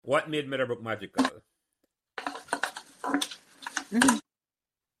What made Meadowbrook magical?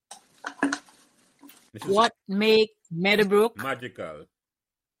 What made Meadowbrook magical?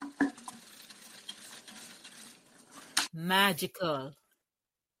 Magical.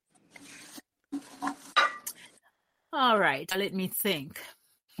 All right, let me think.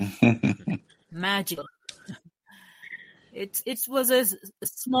 Magical. It was a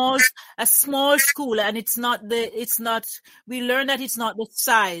small school, and it's not. We learned that it's not the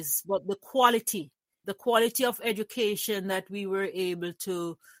size, but the quality of education that we were able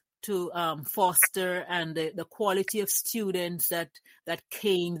to foster, and the quality of students that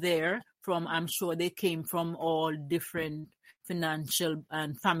came there from. I'm sure they came from all different financial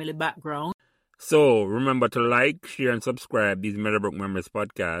and family backgrounds. So remember to like, share, and subscribe these Meadowbrook Members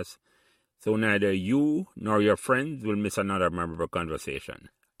podcasts, so neither you nor your friends will miss another Meadowbrook conversation.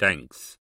 Thanks.